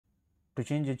To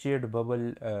change the chat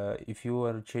bubble, if you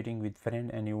are chatting with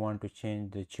friend and you want to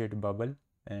change the chat bubble,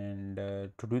 and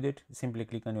to do that, simply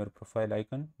click on your profile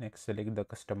icon. Next, select the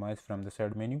customize from the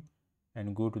side menu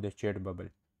and go to the chat bubble.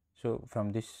 So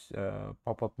from this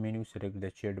pop-up menu, select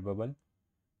the chat bubble.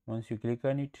 Once you click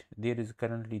on it, there is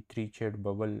currently 3 chat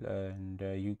bubble, and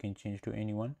you can change to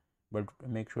anyone, but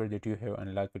make sure that you have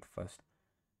unlocked it first.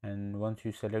 And once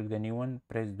you select the new one,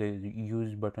 press the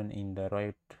use button in the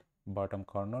right bottom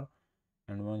corner,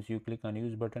 and once you click on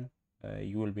use button,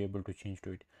 you will be able to change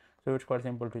to it. So it's quite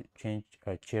simple to change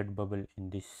a chat bubble in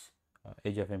this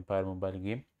Age of Empire mobile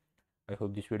game. I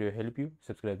hope this video helped you.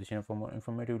 Subscribe to the channel for more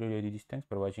informative videos. Thanks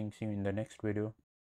for watching. See you in the next video.